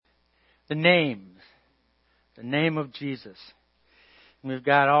the names, the name of Jesus. And we've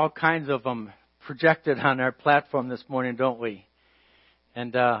got all kinds of them projected on our platform this morning, don't we?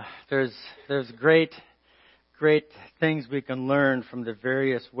 And there's great things we can learn from the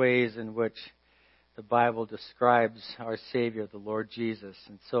various ways in which the Bible describes our Savior, the Lord Jesus.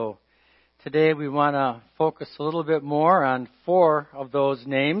 And so today we want to focus a little bit more on 4 of those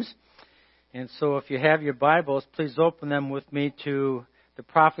names. And so if you have your Bibles, please open them with me to the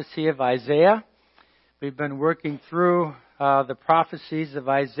prophecy of Isaiah. We've been working through the prophecies of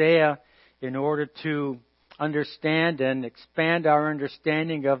Isaiah in order to understand and expand our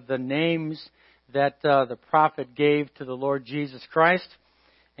understanding of the names that the prophet gave to the Lord Jesus Christ,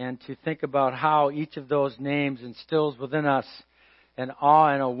 and to think about how each of those names instills within us an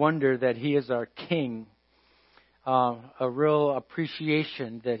awe and a wonder that He is our King, a real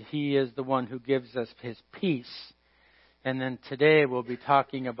appreciation that He is the one who gives us His peace. And then today we'll be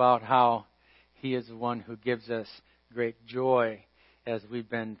talking about how He is the one who gives us great joy, as we've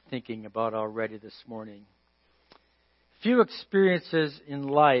been thinking about already this morning. Few experiences in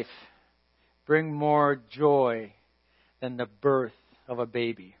life bring more joy than the birth of a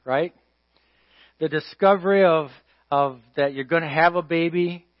baby, right? The discovery of that you're going to have a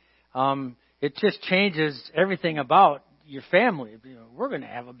baby, it just changes everything about your family. You know, we're going to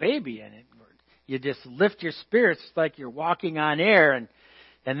have a baby, and you just lift your spirits like you're walking on air.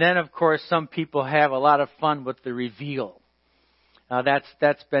 And then, of course, some people have a lot of fun with the reveal.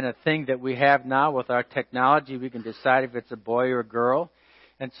 That's been a thing that we have now with our technology. We can decide if it's a boy or a girl.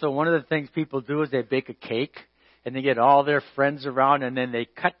 And so one of the things people do is they bake a cake, and they get all their friends around, and then they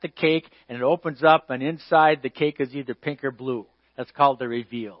cut the cake, and it opens up, and inside the cake is either pink or blue. That's called the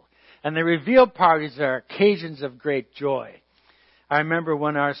reveal. And the reveal parties are occasions of great joy. I remember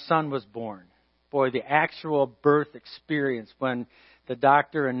when our son was born. Boy, the actual birth experience when the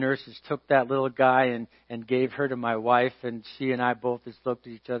doctor and nurses took that little guy and gave her to my wife, and she and I both just looked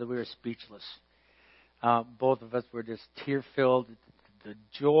at each other. We were speechless. Both of us were just tear-filled. The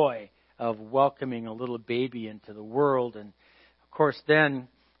joy of welcoming a little baby into the world. And, of course, then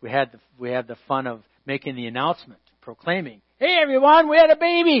we had the fun of making the announcement, proclaiming, "Hey, everyone, we had a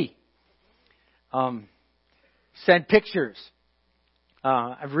baby!" Send pictures.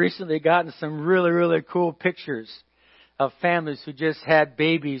 I've recently gotten some really, really cool pictures of families who just had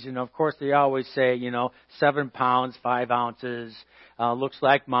babies. And, of course, they always say, 7 pounds, 5 ounces, looks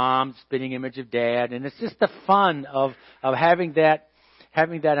like mom, spitting image of dad. And it's just the fun of having that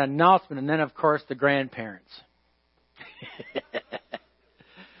announcement. And then, of course, the grandparents.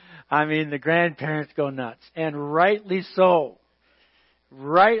 I mean, the grandparents go nuts. And rightly so.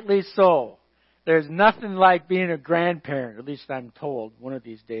 Rightly so. There's nothing like being a grandparent. At least I'm told. One of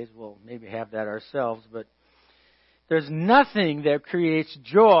these days we'll maybe have that ourselves. But there's nothing that creates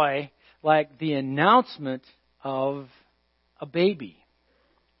joy like the announcement of a baby.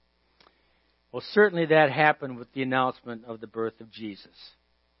 Well, certainly that happened with the announcement of the birth of Jesus.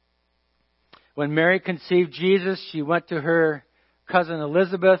 When Mary conceived Jesus, she went to her cousin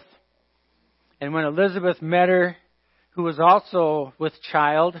Elizabeth. And when Elizabeth met her, who was also with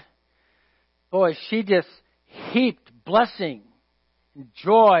child, boy, she just heaped blessing and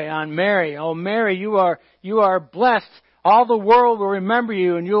joy on Mary. "Oh, Mary, you are blessed. All the world will remember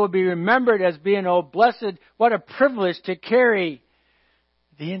you, and you will be remembered as being, oh, blessed. What a privilege to carry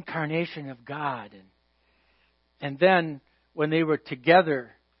the incarnation of God." And then when they were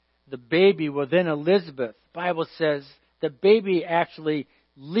together, the baby within Elizabeth, the Bible says the baby actually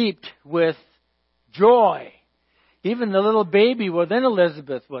leaped with joy. Even the little baby within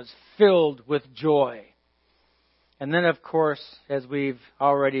Elizabeth was filled with joy. And then, of course, as we've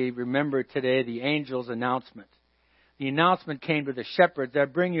already remembered today, the angel's announcement. The announcement came to the shepherds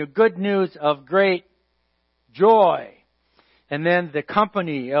that bring you good news of great joy. And then the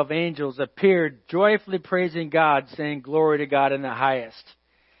company of angels appeared, joyfully praising God, saying, "Glory to God in the highest."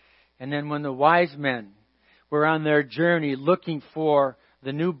 And then when the wise men were on their journey looking for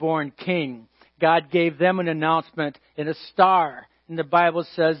the newborn king, God gave them an announcement in a star. And the Bible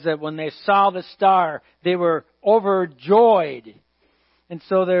says that when they saw the star, they were overjoyed. And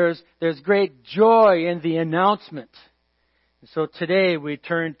so there's great joy in the announcement. And so today we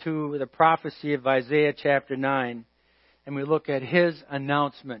turn to the prophecy of Isaiah chapter 9, and we look at his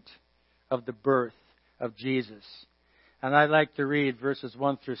announcement of the birth of Jesus. And I'd like to read verses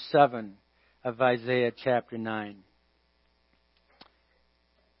 1 through 7 of Isaiah chapter 9.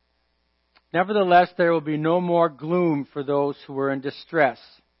 "Nevertheless, there will be no more gloom for those who are in distress.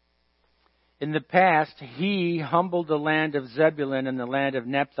 In the past, He humbled the land of Zebulun and the land of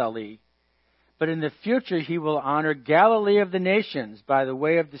Naphtali, But in the future he will honor Galilee of the nations by the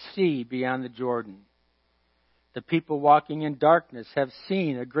way of the sea beyond the Jordan. The people walking in darkness have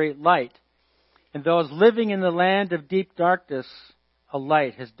seen a great light, and those living in the land of deep darkness, a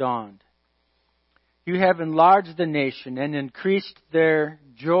light has dawned. You have enlarged the nation and increased their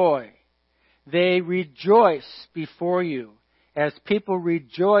joy. They rejoice before you, as people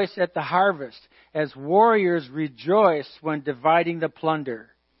rejoice at the harvest, as warriors rejoice when dividing the plunder.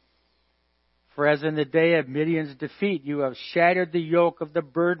 For as in the day of Midian's defeat, you have shattered the yoke of the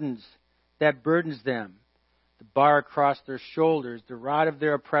burdens that burdens them, the bar across their shoulders, the rod of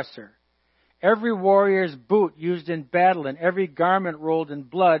their oppressor. Every warrior's boot used in battle and every garment rolled in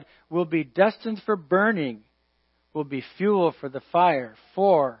blood will be destined for burning, will be fuel for the fire.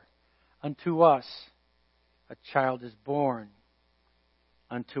 For unto us a child is born,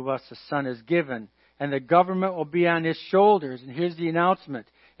 unto us a son is given, and the government will be on his shoulders. And here's the announcement.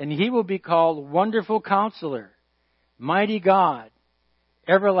 And he will be called Wonderful Counselor, Mighty God,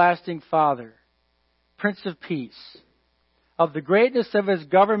 Everlasting Father, Prince of Peace. Of the greatness of his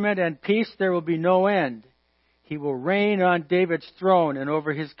government and peace there will be no end. He will reign on David's throne and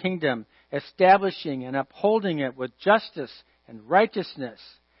over his kingdom, establishing and upholding it with justice and righteousness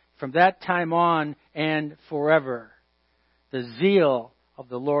from that time on and forever. The zeal of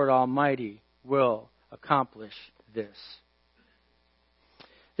the Lord Almighty will accomplish this.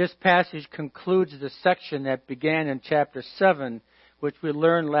 This passage concludes the section that began in chapter 7, which we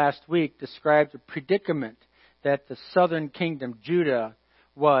learned last week, describes the predicament that the southern kingdom, Judah,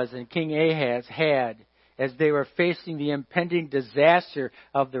 was and King Ahaz had as they were facing the impending disaster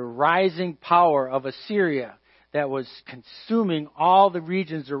of the rising power of Assyria that was consuming all the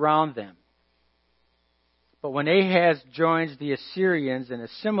regions around them. But when Ahaz joins the Assyrians and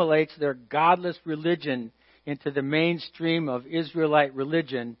assimilates their godless religion into the mainstream of Israelite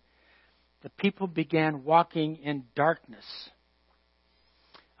religion, the people began walking in darkness.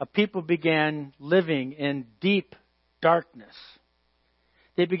 A people began living in deep darkness.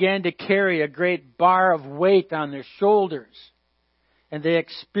 They began to carry a great bar of weight on their shoulders, and they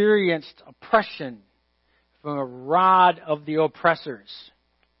experienced oppression from a rod of the oppressors.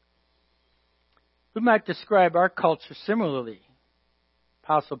 We might describe our culture similarly.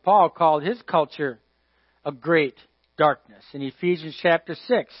 Apostle Paul called his culture a great darkness. In Ephesians chapter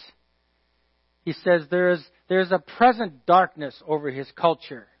 6, he says there's a present darkness over his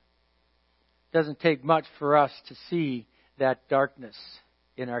culture. It doesn't take much for us to see that darkness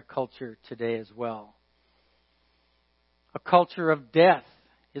in our culture today as well. A culture of death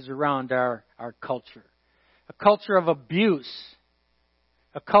is around our culture. A culture of abuse.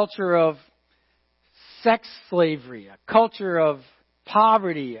 A culture of sex slavery. A culture of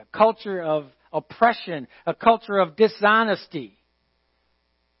poverty. A culture of oppression. A culture of dishonesty.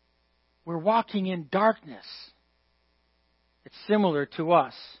 We're walking in darkness. It's similar to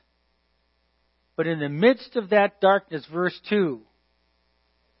us. But in the midst of that darkness, verse 2,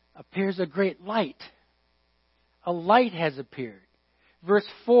 appears a great light. A light has appeared. Verse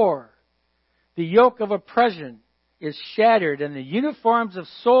 4, the yoke of oppression is shattered, and the uniforms of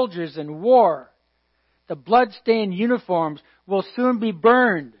soldiers in war, the blood-stained uniforms, will soon be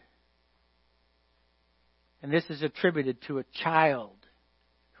burned. And this is attributed to a child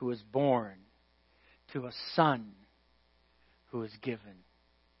who is born, to a son who is given.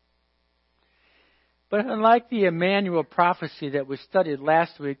 But unlike the Emmanuel prophecy that we studied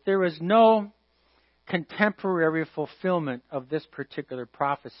last week, there is no contemporary fulfillment of this particular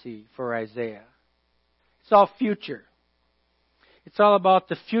prophecy for Isaiah. It's all future. It's all about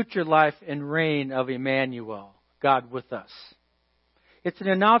the future life and reign of Emmanuel, God with us. It's an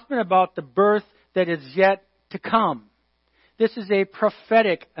announcement about the birth that is yet to come. This is a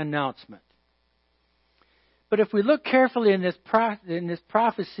prophetic announcement. But if we look carefully in this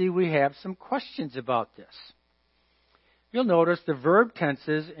prophecy, we have some questions about this. You'll notice the verb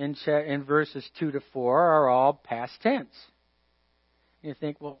tenses in verses 2 to 4 are all past tense. And you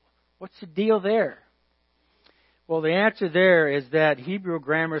think, well, what's the deal there? Well, the answer there is that Hebrew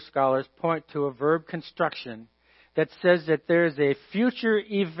grammar scholars point to a verb construction that says that there is a future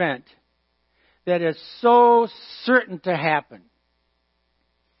event that is so certain to happen,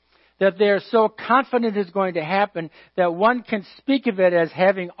 that they are so confident is going to happen, that one can speak of it as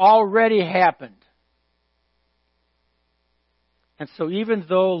having already happened. And so even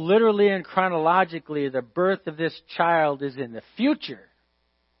though literally and chronologically the birth of this child is in the future,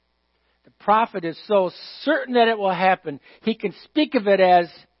 the prophet is so certain that it will happen, he can speak of it as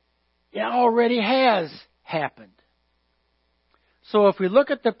it already has happened. So if we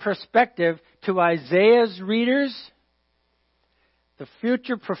look at the perspective to Isaiah's readers, the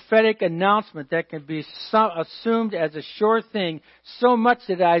future prophetic announcement that can be assumed as a sure thing, so much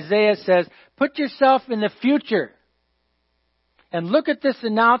that Isaiah says, put yourself in the future and look at this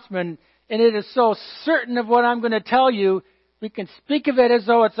announcement, and it is so certain of what I'm going to tell you, we can speak of it as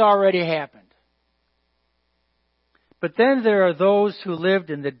though it's already happened. But then there are those who lived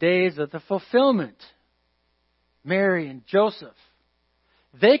in the days of the fulfillment. Mary and Joseph.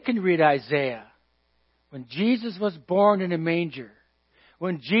 They can read Isaiah. When Jesus was born in a manger.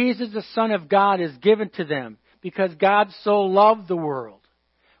 When Jesus, the Son of God, is given to them because God so loved the world.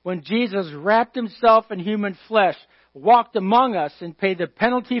 When Jesus wrapped himself in human flesh, walked among us and paid the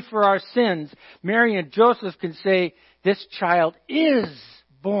penalty for our sins, Mary and Joseph can say, this child is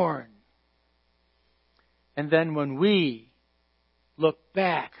born. And then when we look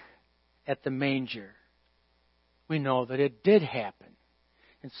back at the manger, we know that it did happen.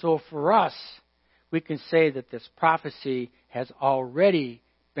 And so for us, we can say that this prophecy has already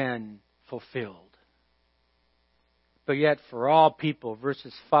been fulfilled. But yet for all people,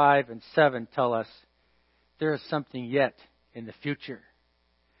 verses 5 and 7 tell us there is something yet in the future.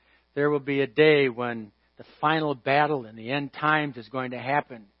 There will be a day when the final battle in the end times is going to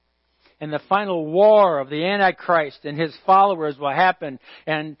happen. And the final war of the Antichrist and his followers will happen.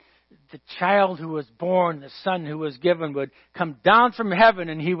 And the child who was born, the son who was given, would come down from heaven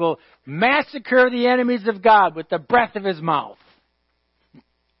and he will massacre the enemies of God with the breath of his mouth.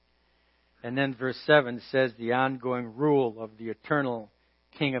 And then verse 7 says the ongoing rule of the eternal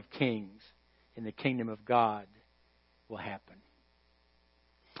King of Kings in the kingdom of God will happen.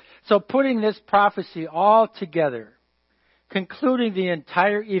 So putting this prophecy all together, concluding the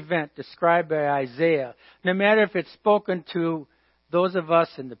entire event described by Isaiah, no matter if it's spoken to those of us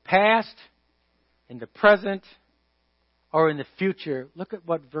in the past, in the present, or in the future, look at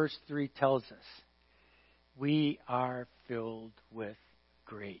what verse 3 tells us. We are filled with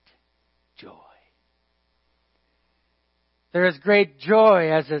great joy. There is great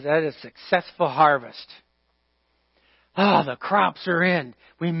joy as at a successful harvest. The crops are in.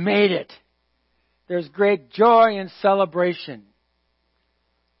 We made it. There's great joy and celebration.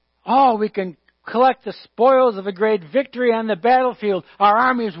 We can collect the spoils of a great victory on the battlefield. Our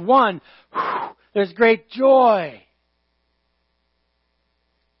army's won. There's great joy.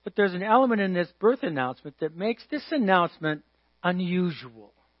 But there's an element in this birth announcement that makes this announcement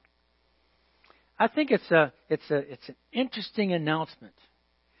unusual. I think it's an interesting announcement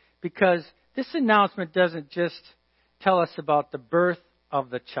because this announcement doesn't just tell us about the birth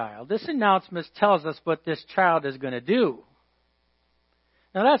of the child. This announcement tells us what this child is going to do.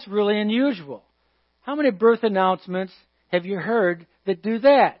 Now that's really unusual. How many birth announcements have you heard that do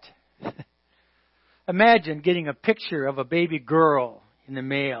that? Imagine getting a picture of a baby girl in the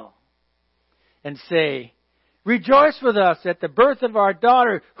mail and say, rejoice with us at the birth of our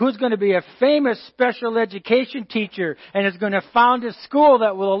daughter who's going to be a famous special education teacher and is going to found a school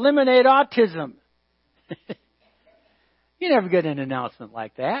that will eliminate autism. You never get an announcement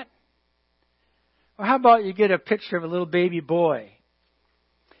like that. Or how about you get a picture of a little baby boy?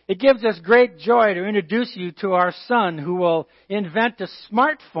 It gives us great joy to introduce you to our son who will invent a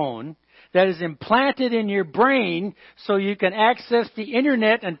smartphone that is implanted in your brain so you can access the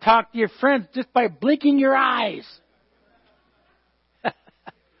internet and talk to your friends just by blinking your eyes.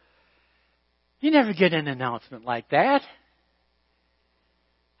 You never get an announcement like that.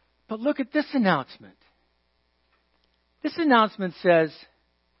 But look at this announcement. This announcement says,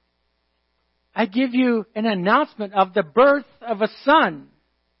 I give you an announcement of the birth of a son.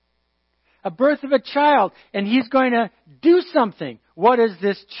 A birth of a child. And he's going to do something. What is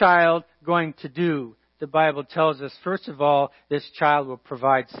this child going to do? The Bible tells us, first of all, this child will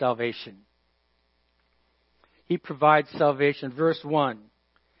provide salvation. He provides salvation. Verse 1.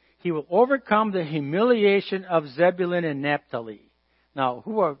 He will overcome the humiliation of Zebulun and Naphtali. Now,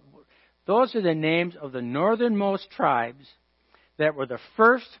 those are the names of the northernmost tribes that were the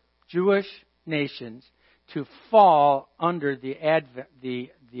first Jewish nations to fall under the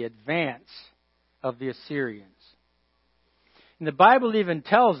advance of the Assyrians. And the Bible even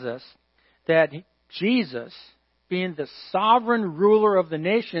tells us that Jesus, being the sovereign ruler of the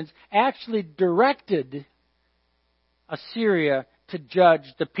nations, actually directed Assyria to judge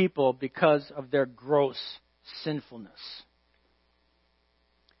the people because of their gross sinfulness.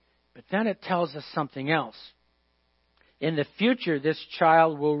 But then it tells us something else. In the future, this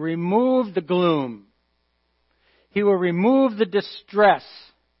child will remove the gloom. He will remove the distress.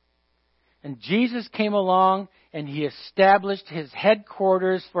 And Jesus came along and he established his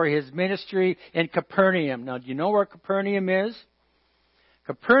headquarters for his ministry in Capernaum. Now, do you know where Capernaum is?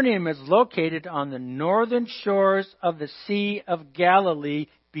 Capernaum is located on the northern shores of the Sea of Galilee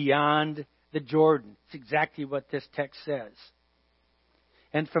beyond the Jordan. It's exactly what this text says.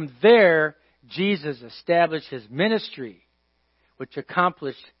 And from there, Jesus established his ministry, which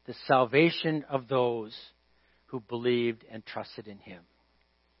accomplished the salvation of those who believed and trusted in him.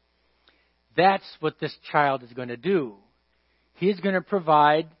 That's what this child is going to do. He is going to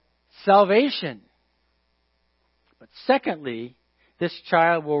provide salvation. But secondly, this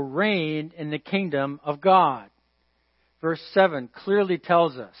child will reign in the kingdom of God. Verse 7 clearly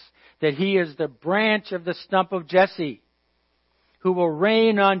tells us that he is the branch of the stump of Jesse, who will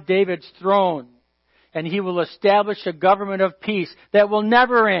reign on David's throne, and he will establish a government of peace that will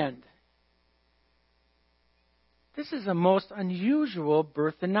never end. This is a most unusual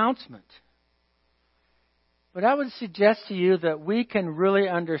birth announcement. But I would suggest to you that we can really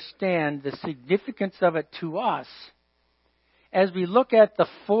understand the significance of it to us as we look at the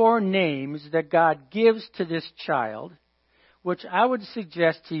 4 names that God gives to this child, which I would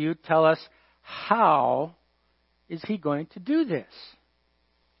suggest to you tell us how is he going to do this?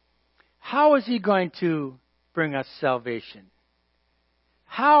 How is he going to bring us salvation?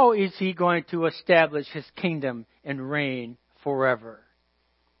 How is he going to establish his kingdom and reign forever?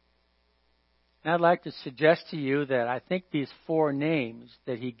 And I'd like to suggest to you that I think these 4 names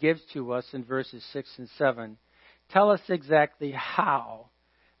that he gives to us in verses 6 and 7 tell us exactly how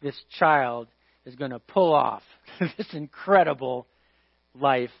this child is going to pull off this incredible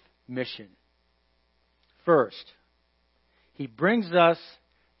life mission. First, he brings us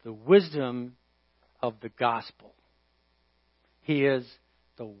the wisdom of the gospel. He is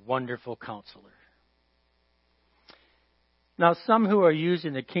the wonderful counselor. Now, some who are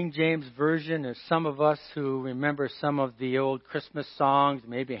using the King James Version, or some of us who remember some of the old Christmas songs,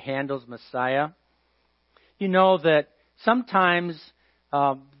 maybe Handel's Messiah, you know that sometimes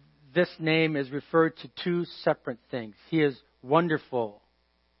this name is referred to 2 separate things. He is wonderful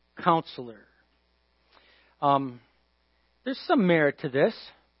counselor. There's some merit to this.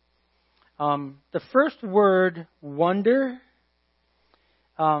 The first word, wonder,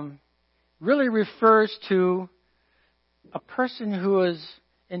 really refers to a person who is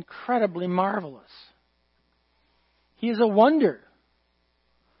incredibly marvelous. He is a wonder.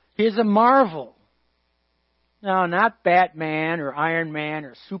 He is a marvel. Now, not Batman or Iron Man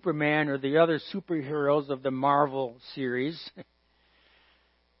or Superman or the other superheroes of the Marvel series.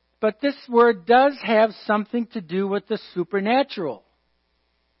 But this word does have something to do with the supernatural.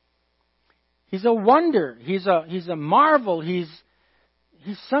 He's a wonder. He's a marvel. He's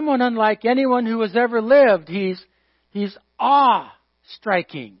someone unlike anyone who has ever lived. He's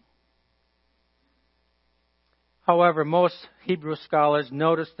awe-striking. However, most Hebrew scholars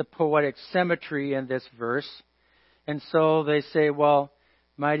notice the poetic symmetry in this verse. And so they say, well,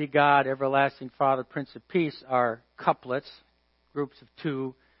 Mighty God, Everlasting Father, Prince of Peace are couplets, groups of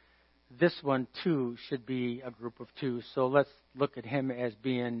 2. This one, too, should be a group of 2. So let's look at him as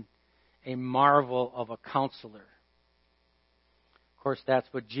being a marvel of a counselor. Of course, that's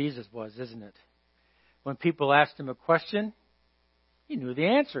what Jesus was, isn't it? When people asked him a question, he knew the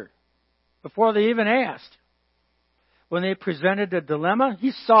answer before they even asked. When they presented a dilemma,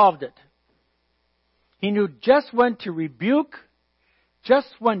 he solved it. He knew just when to rebuke, just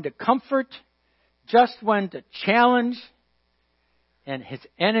when to comfort, just when to challenge. And his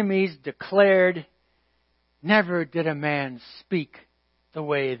enemies declared, never did a man speak the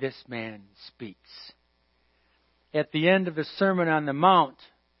way this man speaks. At the end of the Sermon on the Mount,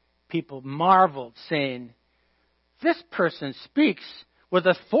 people marveled, saying, this person speaks with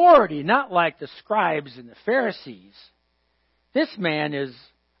authority, not like the scribes and the Pharisees. This man is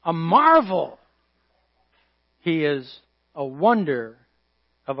a marvel. He is a wonder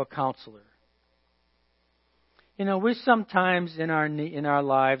of a counselor. You know, we sometimes in our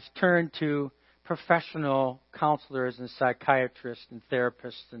lives turn to professional counselors and psychiatrists and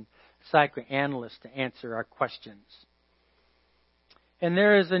therapists and psychoanalysts to answer our questions. And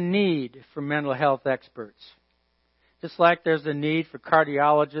there is a need for mental health experts. Just like there's a need for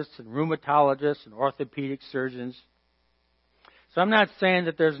cardiologists and rheumatologists and orthopedic surgeons. So I'm not saying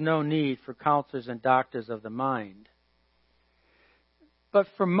that there's no need for counselors and doctors of the mind. But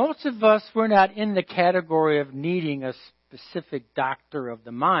for most of us, we're not in the category of needing a specific doctor of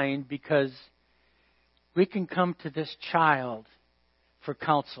the mind because we can come to this child for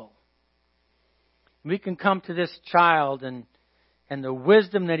counsel. We can come to this child and the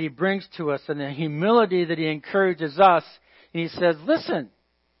wisdom that he brings to us and the humility that he encourages us. And he says, listen,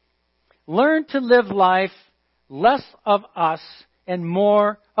 learn to live life less of us and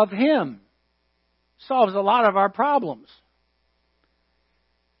more of him. Solves a lot of our problems.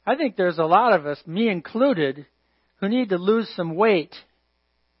 I think there's a lot of us, me included, who need to lose some weight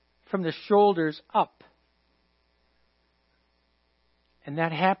from the shoulders up. And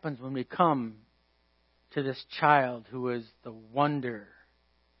that happens when we come to this child who is the wonder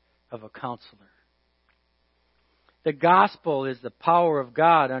of a counselor. The gospel is the power of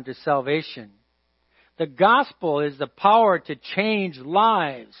God unto salvation. The gospel is the power to change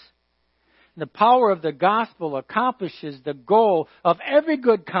lives. The power of the gospel accomplishes the goal of every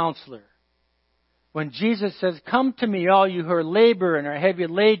good counselor. When Jesus says, "Come to me, all you who are labor and are heavy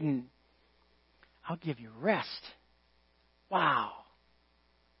laden, I'll give you rest." Wow.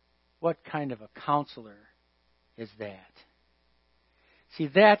 What kind of a counselor is that? See,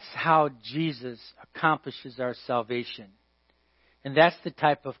 that's how Jesus accomplishes our salvation. And that's the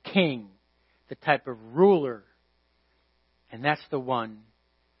type of king, the type of ruler. And that's the one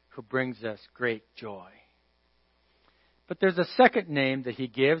who brings us great joy. But there's a second name that he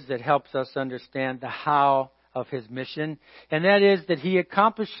gives that helps us understand the how of his mission. And that is that he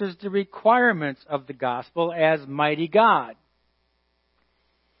accomplishes the requirements of the gospel as mighty God.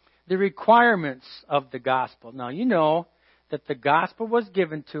 The requirements of the gospel. Now, you know that the gospel was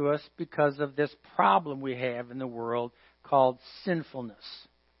given to us because of this problem we have in the world called sinfulness.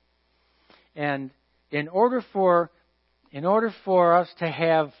 And in order for us to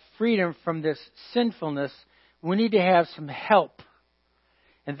have freedom from this sinfulness, we need to have some help.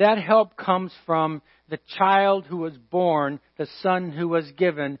 And that help comes from the child who was born, the son who was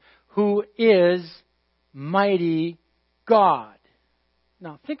given, who is mighty God.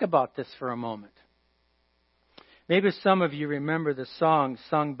 Now, think about this for a moment. Maybe some of you remember the song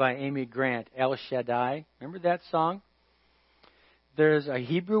sung by Amy Grant, El Shaddai. Remember that song? There's a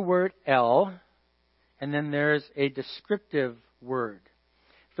Hebrew word, El, and then there's a descriptive word.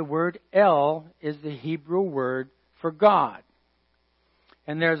 The word El is the Hebrew word for God.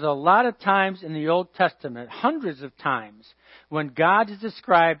 And there's a lot of times in the Old Testament, hundreds of times, when God is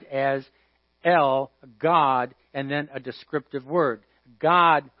described as El, God, and then a descriptive word.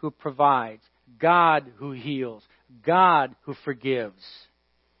 God who provides, God who heals, God who forgives.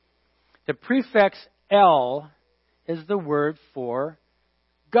 The prefix El is the word for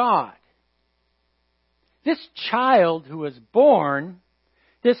God. This child who was born,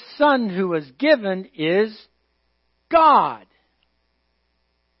 this son who was given is God.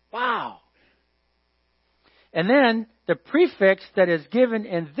 Wow. And then the prefix that is given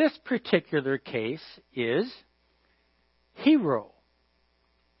in this particular case is hero.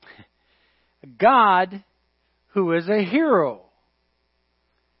 God who is a hero.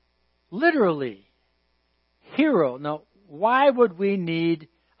 Literally, hero. Now, why would we need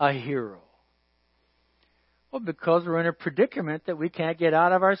a hero? Well, because we're in a predicament that we can't get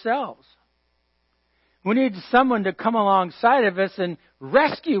out of ourselves. We need someone to come alongside of us and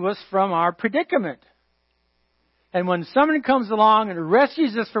rescue us from our predicament. And when someone comes along and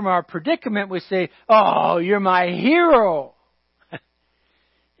rescues us from our predicament, we say, "Oh, you're my hero."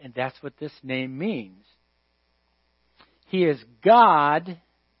 And that's what this name means. He is God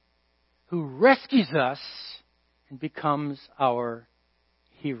who rescues us and becomes our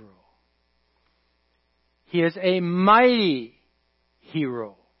hero. He is a mighty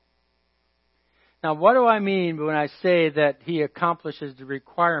hero. Now, what do I mean when I say that he accomplishes the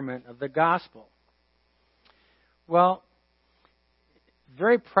requirement of the gospel? Well,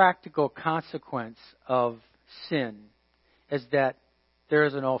 very practical consequence of sin is that there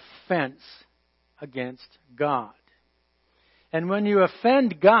is an offense against God. And when you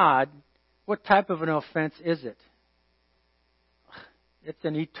offend God, what type of an offense is it? It's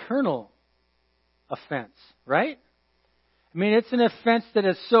an eternal offense, right? I mean, it's an offense that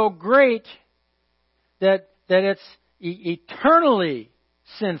is so great that it's eternally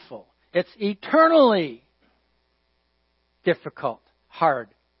sinful. It's eternally difficult, hard,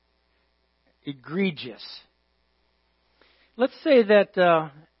 egregious. Let's say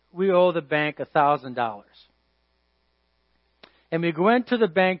that we owe the bank $1,000. And we go into the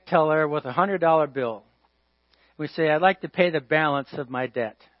bank teller with a $100 bill. We say, "I'd like to pay the balance of my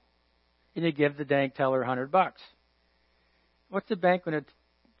debt." And you give the bank teller $100. What's the bank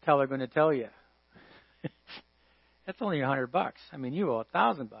teller going to tell you? That's only $100. I mean, you owe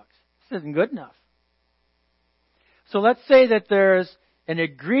 $1,000. This isn't good enough. So let's say that there's an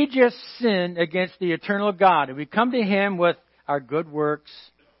egregious sin against the eternal God. And we come to him with our good works,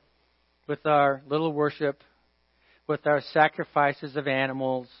 with our little worship, with our sacrifices of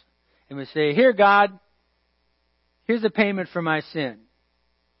animals. And we say, "Here, God, here's a payment for my sin."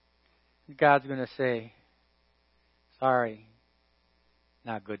 And God's going to say, "Sorry,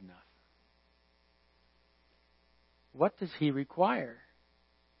 not good enough." What does he require?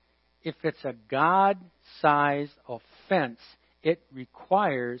 if it's a God-sized offense, it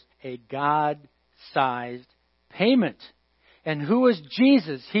requires a God-sized payment. And who is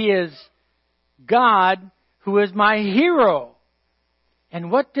Jesus? He is God, who is my hero. And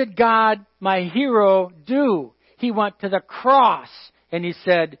what did God, my hero, do? He went to the cross and he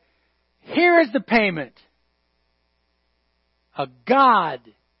said, here is the payment. A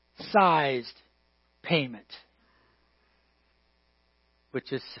God-sized payment,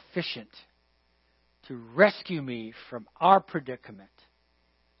 which is sufficient to rescue me from our predicament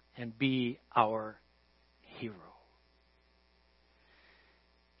and be our hero.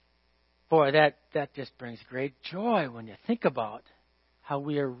 Boy, that just brings great joy when you think about how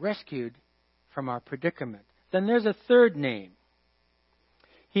we are rescued from our predicament. Then there's a third name.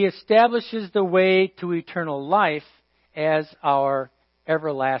 He establishes the way to eternal life as our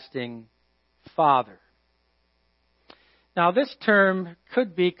everlasting Father. Now, this term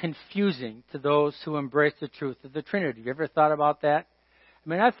could be confusing to those who embrace the truth of the Trinity. Have you ever thought about that? I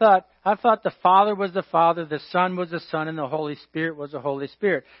mean, I thought the Father was the Father, the Son was the Son, and the Holy Spirit was the Holy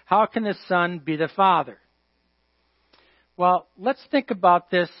Spirit. How can the Son be the Father? Well, let's think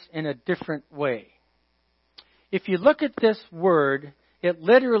about this in a different way. If you look at this word, it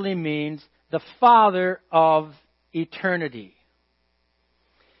literally means the Father of eternity.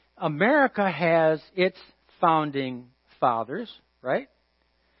 America has its founding fathers, right?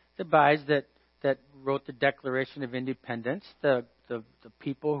 The guys that wrote the Declaration of Independence, the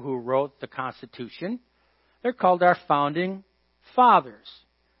people who wrote the Constitution, they're called our founding fathers.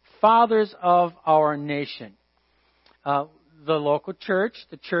 Fathers of our nation. The local church,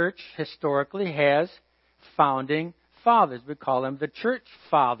 the church historically has founding fathers. We call them the church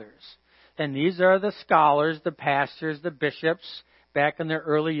fathers. And these are the scholars, the pastors, the bishops, back in the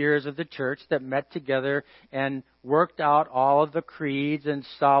early years of the church that met together and worked out all of the creeds and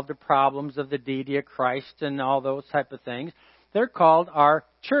solved the problems of the deity of Christ and all those type of things. They're called our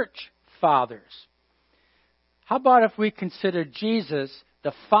church fathers. How about if we consider Jesus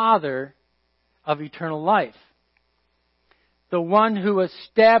the Father of eternal life? The one who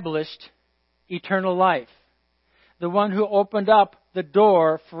established eternal life. The one who opened up the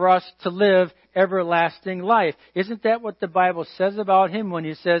door for us to live everlasting life. Isn't that what the Bible says about him when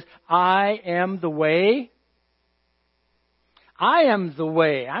he says, I am the way? I am the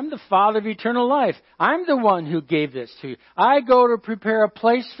way. I'm the Father of eternal life. I'm the one who gave this to you. I go to prepare a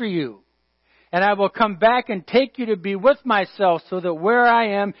place for you. And I will come back and take you to be with myself so that where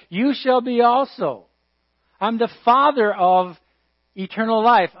I am, you shall be also. I'm the Father of eternal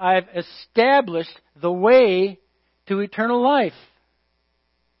life. I've established the way to eternal life.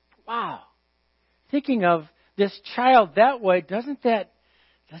 Wow. Thinking of this child that way, doesn't that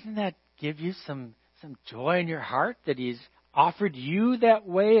give you some joy in your heart that he's offered you that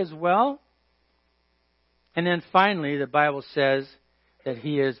way as well? And then finally, the Bible says that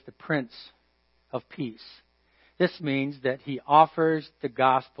he is the Prince of Peace. This means that he offers the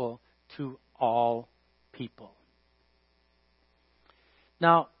gospel to all people.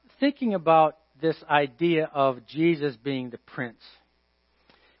 Now, thinking about this idea of Jesus being the Prince,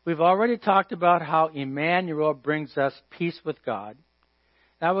 we've already talked about how Emmanuel brings us peace with God.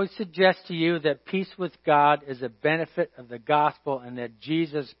 I would suggest to you that peace with God is a benefit of the gospel and that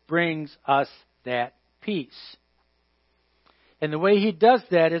Jesus brings us that peace. And the way he does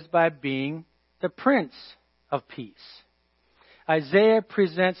that is by being the Prince of Peace. Isaiah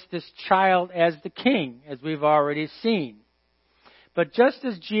presents this child as the king, as we've already seen. But just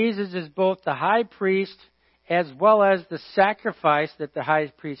as Jesus is both the high priest as well as the sacrifice that the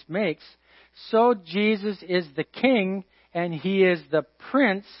high priest makes, so Jesus is the king and he is the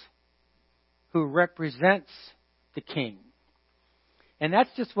prince who represents the king. And that's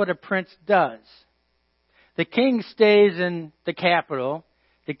just what a prince does. The king stays in the capital.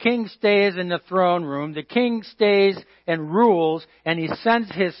 The king stays in the throne room. The king stays and rules, and he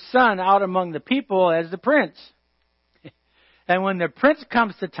sends his son out among the people as the prince. And when the prince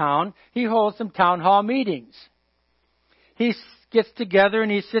comes to town, he holds some town hall meetings. He gets together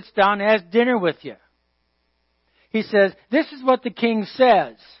and he sits down and has dinner with you. He says, this is what the king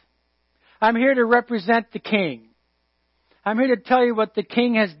says. I'm here to represent the king. I'm here to tell you what the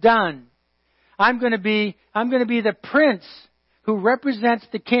king has done. I'm going to be the prince who represents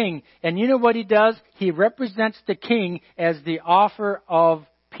the king. And you know what he does? He represents the king as the offer of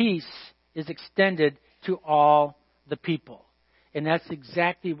peace is extended to all the people. And that's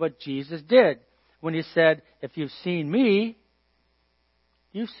exactly what Jesus did when he said, if you've seen me,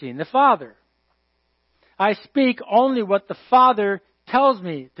 you've seen the Father. I speak only what the Father tells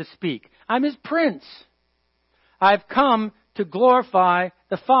me to speak. I'm his prince. I've come to glorify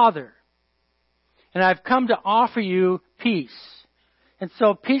the Father. And I've come to offer you peace. And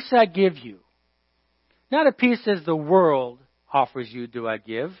so peace I give you. Not a peace as the world offers you do I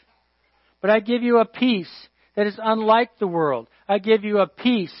give, but I give you a peace that is unlike the world. I give you a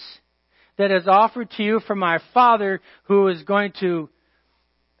peace that is offered to you from my Father, who is going to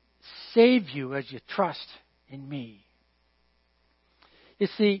save you as you trust in me. You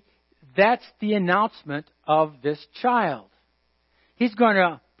see, that's the announcement of this child. He's going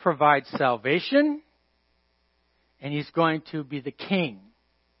to provide salvation, and he's going to be the king.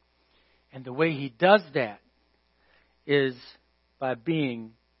 And the way he does that is by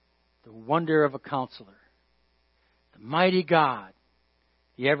being the wonder of a counselor, the mighty God,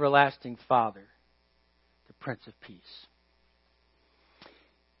 the everlasting Father, the Prince of Peace.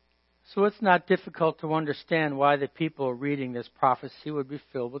 So it's not difficult to understand why the people reading this prophecy would be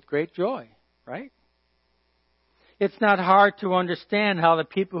filled with great joy, right? It's not hard to understand how the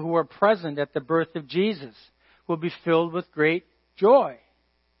people who were present at the birth of Jesus will be filled with great joy.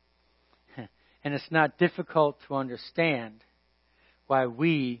 And it's not difficult to understand why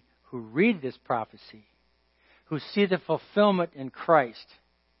we who read this prophecy, who see the fulfillment in Christ,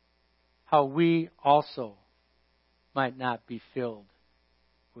 how we also might not be filled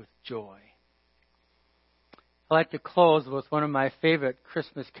with joy. I'd like to close with one of my favorite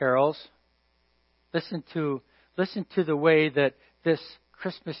Christmas carols. Listen to the way that this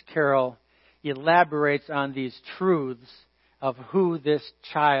Christmas carol elaborates on these truths of who this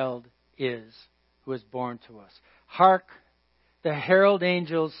child is who is born to us. Hark, the herald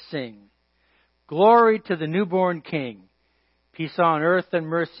angels sing. Glory to the newborn King. Peace on earth and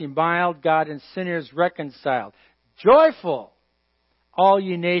mercy mild, God and sinners reconciled. Joyful, all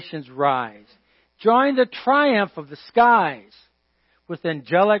ye nations rise. Join the triumph of the skies. With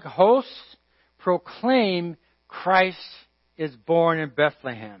angelic hosts proclaim Christ is born in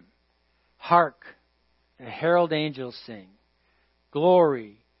Bethlehem. Hark, the herald angels sing.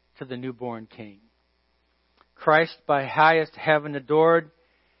 Glory to the newborn King. Christ by highest heaven adored.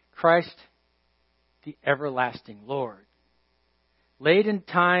 Christ the everlasting Lord. Late in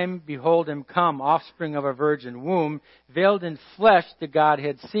time, behold him come, offspring of a virgin womb, veiled in flesh the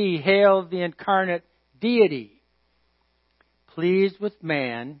Godhead see. Hail the incarnate deity. Pleased with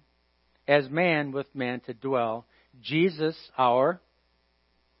man, as man with man to dwell. Jesus our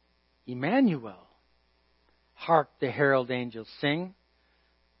Emmanuel. Hark the herald angels sing.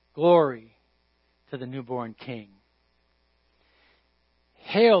 Glory to the newborn King.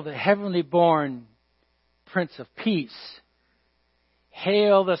 Hail the heavenly born Prince of Peace.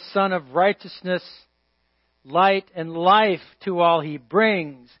 Hail the Son of Righteousness, light and life to all he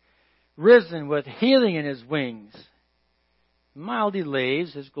brings, risen with healing in his wings. Mild he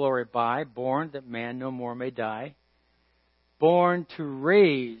lays his glory by, born that man no more may die, born to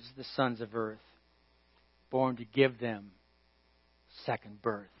raise the sons of earth, born to give them second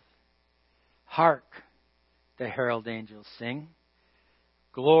birth. Hark, the herald angels sing,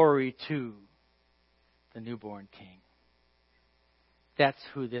 glory to the newborn King. That's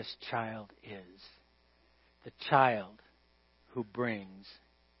who this child is. The child who brings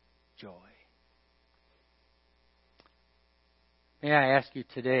joy. May I ask you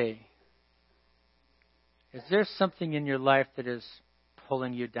today, is there something in your life that is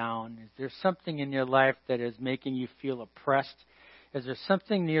pulling you down? Is there something in your life that is making you feel oppressed? Is there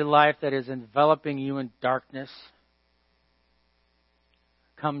something in your life that is enveloping you in darkness?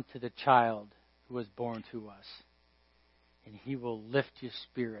 Come to the child who was born to us. And he will lift your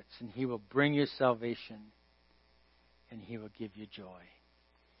spirits, and he will bring you salvation, and he will give you joy.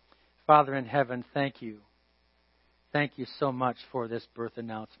 Father in heaven, thank you. Thank you so much for this birth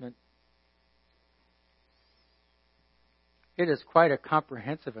announcement. It is quite a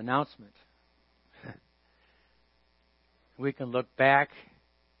comprehensive announcement. We can look back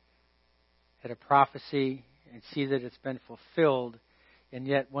at a prophecy and see that it's been fulfilled, and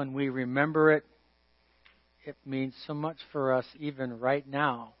yet when we remember it, it means so much for us even right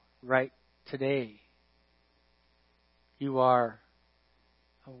now, right today. You are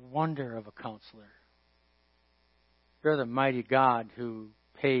a wonder of a counselor. You're the mighty God who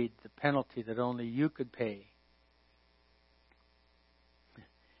paid the penalty that only you could pay.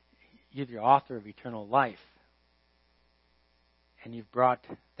 You're the author of eternal life. And you've brought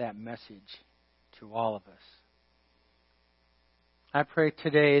that message to all of us. I pray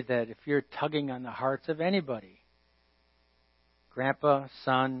today that if you're tugging on the hearts of anybody, grandpa,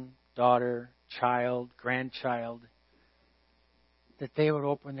 son, daughter, child, grandchild, that they would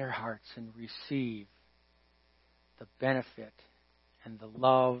open their hearts and receive the benefit and the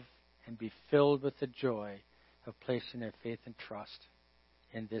love and be filled with the joy of placing their faith and trust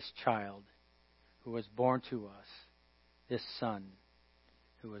in this child who was born to us, this Son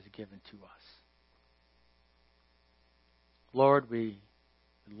who was given to us. Lord, we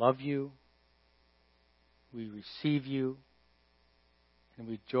love you, we receive you, and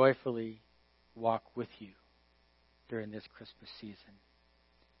we joyfully walk with you during this Christmas season.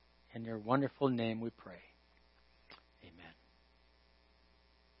 In your wonderful name we pray. Amen.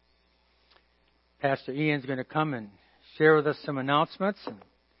 Pastor Ian's going to come and share with us some announcements. And